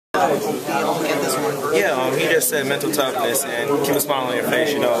be able to get this one? Yeah, he just said mental toughness and keep a smile on your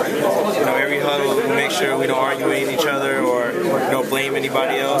face. You know, every huddle we make sure we don't argue with each other or blame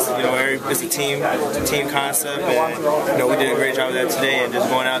anybody else. You know, it's a team concept, and we did a great job of that today, and just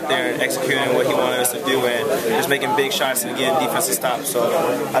going out there and executing what he wanted us to do, and just making big shots and getting defensive stops. So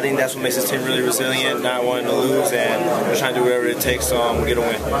I think that's what makes this team really resilient, not wanting to lose, and we're trying to do whatever it takes to get a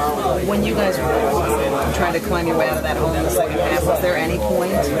win. When you guys were trying to climb your way out of that hole in the second half, was there any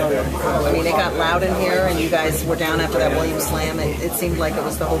point? I mean, it got loud in here, and you guys were down after that Williams slam. It seemed like it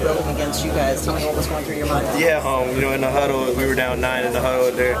was the whole building against you guys. Tell me what was going through your mind. Yeah, in the huddle, we were down 9 in the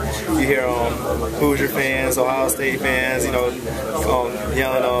huddle. There, you hear Hoosier fans, Ohio State fans,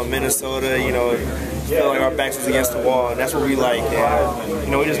 yelling Minnesota, feel like our backs was against the wall, and that's what we like.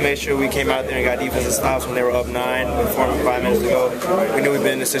 And we just made sure we came out there and got defensive stops when they were up 9 before 5 minutes to go. We knew we'd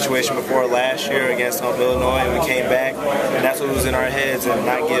been in this situation before last year against Illinois, and we came back, and that's what was in our heads, and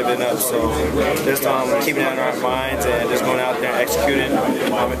not giving up. So just keeping that in our minds and just going out there and executing,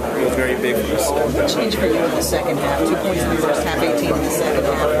 it was very big for us. What changed for you in the second half? 2 points in the first half, 18 in the second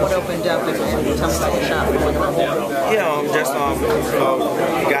half. What opened up, and tell me about the shot going around the hole?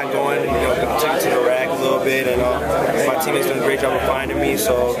 Got going, took it to the rack a little bit, and my teammates done a great job of finding me,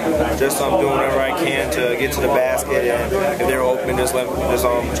 so just doing whatever I can to get to the basket, and if they're open, just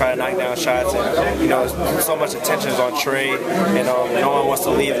try to knock down shots. And so much attention is on Trey, and no one wants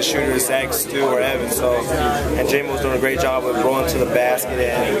to leave the shooters, Zach, Stu, or Evan. So, and Jamie was doing a great job of rolling to the basket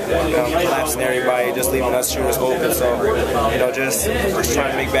and collapsing everybody, just leaving us shooters open. So, just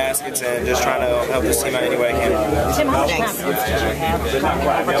trying to make baskets and just trying to help this team out any way I can. Tim, how much confidence did you have coming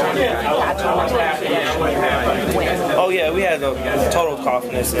Oh yeah, we had total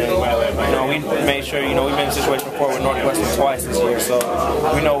confidence, and we made sure we've been in a situation before with Northwestern twice this year, so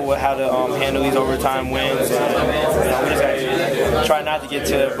we know how to handle these overtime wins, and we just have to try not to get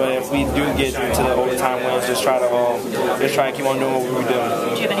to it, but if we do get to the overtime wins, just try to keep on doing what we were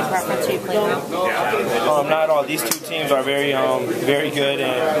doing. Do you have any preference who you play with? Not at all. These two teams are very good,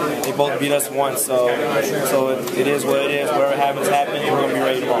 and they both beat us once, so it is what it is. Whatever happens, happens. We're going to be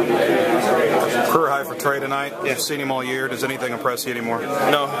ready tomorrow. Career high for Trey tonight. You've seen him all year. Does anything impress you anymore?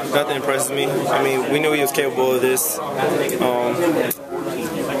 No, nothing impresses me. I mean, we knew he was capable of this.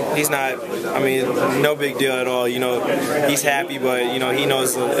 He's not, no big deal at all. He's happy, but, he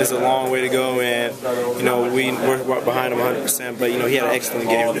knows it's a long way to go, and, we're behind him 100%, but, he had an excellent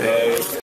game today.